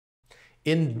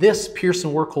In this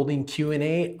Pierson Workholding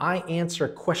Q&A, I answer a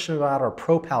question about our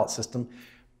Pro Pallet System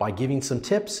by giving some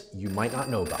tips you might not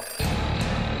know about.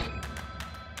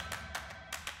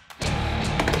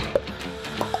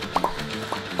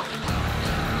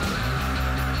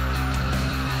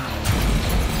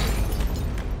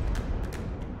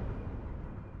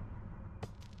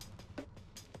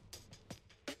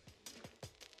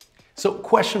 So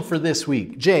question for this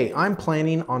week. Jay, I'm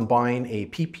planning on buying a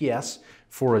PPS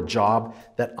for a job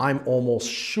that I'm almost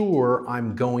sure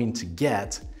I'm going to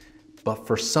get, but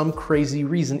for some crazy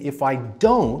reason, if I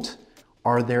don't,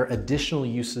 are there additional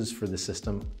uses for the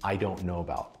system I don't know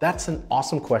about? That's an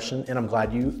awesome question, and I'm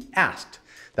glad you asked.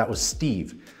 That was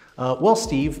Steve. Well,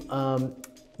 Steve,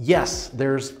 yes,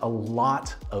 there's a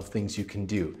lot of things you can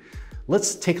do.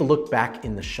 Let's take a look back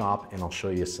in the shop and I'll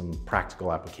show you some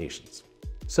practical applications.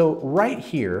 So right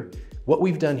here, what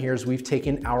we've done here is we've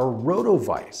taken our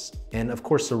RotoVise, and of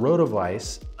course the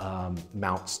RotoVise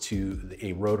mounts to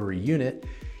a rotary unit,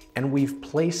 and we've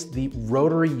placed the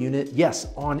rotary unit, yes,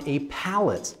 on a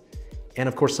pallet. And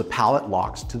of course the pallet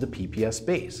locks to the PPS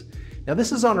base. Now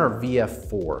this is on our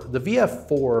VF4. The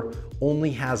VF4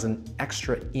 only has an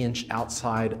extra inch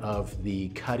outside of the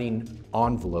cutting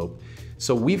envelope.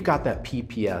 So we've got that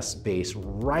PPS base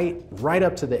right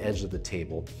up to the edge of the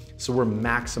table. So we're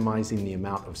maximizing the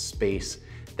amount of space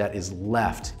that is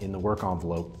left in the work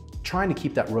envelope, trying to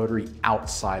keep that rotary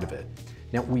outside of it.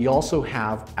 Now we also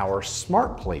have our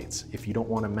smart plates. If you don't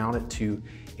want to mount it to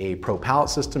a Pro Pallet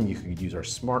System, you could use our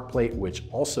smart plate, which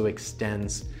also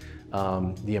extends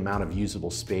the amount of usable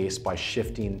space by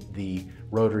shifting the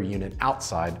rotary unit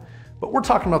outside. But we're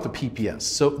talking about the PPS.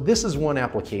 So this is one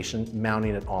application,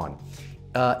 mounting it on.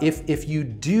 If you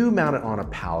do mount it on a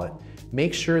pallet,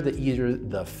 make sure that either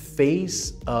the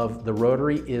face of the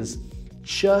rotary is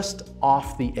just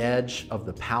off the edge of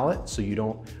the pallet so you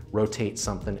don't rotate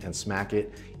something and smack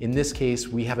it. In this case,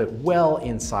 we have it well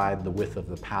inside the width of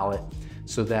the pallet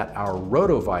so that our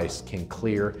RotoVise can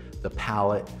clear the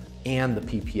pallet and the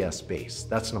PPS base.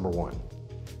 That's number one.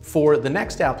 For the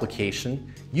next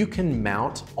application, you can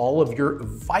mount all of your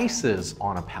vices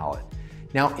on a pallet.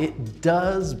 Now it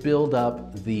does build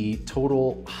up the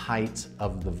total height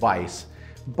of the vise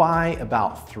by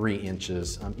about 3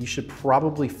 inches. You should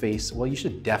probably face, well, you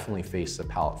should definitely face the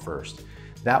pallet first.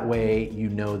 That way you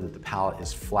know that the pallet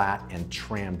is flat and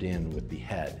trammed in with the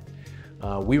head.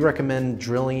 We recommend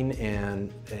drilling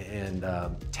and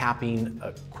tapping,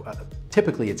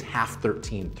 typically it's half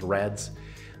 13 threads.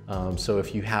 So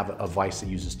if you have a vise that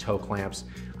uses toe clamps,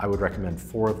 I would recommend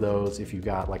 4 of those. If you've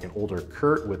got like an older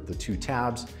Kurt with the 2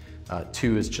 tabs,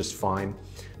 2 is just fine.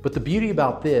 But the beauty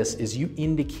about this is you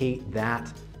indicate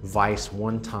that vise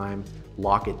one time,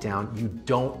 lock it down. You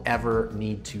don't ever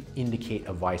need to indicate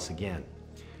a vise again.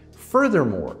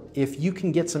 Furthermore, if you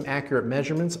can get some accurate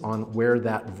measurements on where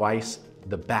that vise,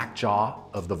 the back jaw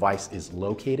of the vise is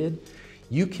located,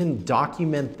 you can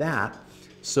document that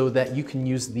so that you can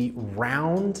use the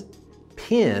round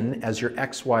pin as your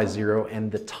XY0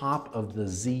 and the top of the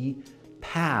Z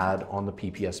pad on the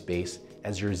PPS base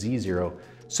as your Z0.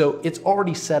 So it's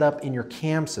already set up in your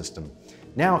cam system.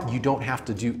 Now you don't have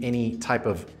to do any type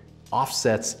of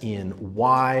offsets in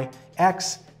Y,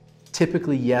 X.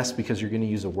 Typically, yes, because you're gonna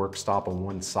use a work stop on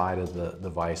one side of the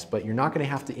vise, but you're not gonna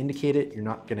have to indicate it. You're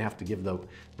not gonna have to give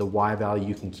the Y value.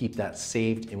 You can keep that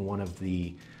saved in one of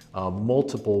the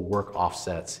multiple work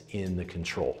offsets in the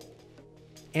control.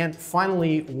 And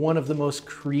finally, one of the most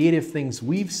creative things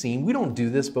we've seen, we don't do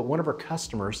this, but one of our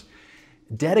customers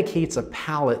dedicates a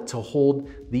pallet to hold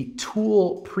the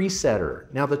tool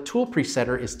presetter. Now the tool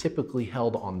presetter is typically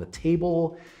held on the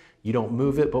table. You don't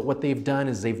move it, but what they've done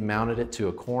is they've mounted it to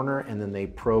a corner and then they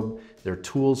probe their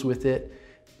tools with it.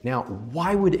 Now,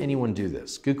 why would anyone do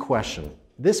this? Good question.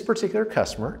 This particular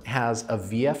customer has a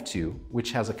VF2,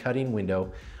 which has a cutting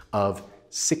window of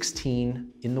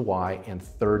 16 in the Y and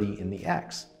 30 in the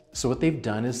X. So what they've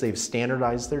done is they've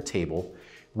standardized their table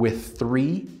with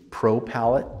 3 Pro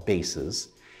Pallet bases,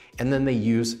 and then they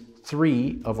use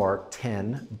 3 of our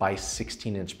 10 by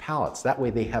 16 inch pallets. That way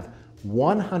they have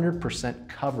 100%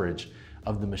 coverage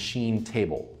of the machine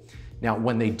table. Now,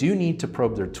 when they do need to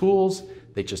probe their tools,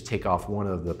 they just take off one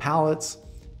of the pallets,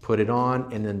 put it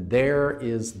on, and then there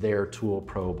is their tool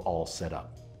probe all set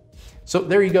up. So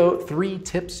there you go, 3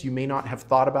 tips you may not have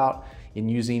thought about in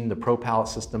using the Pro Pallet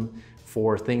System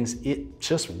for things it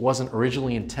just wasn't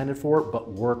originally intended for,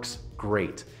 but works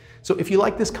great. So if you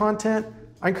like this content,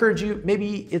 I encourage you,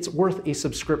 maybe it's worth a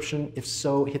subscription. If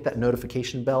so, hit that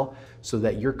notification bell so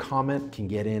that your comment can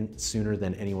get in sooner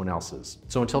than anyone else's.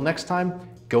 So until next time,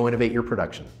 go innovate your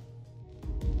production.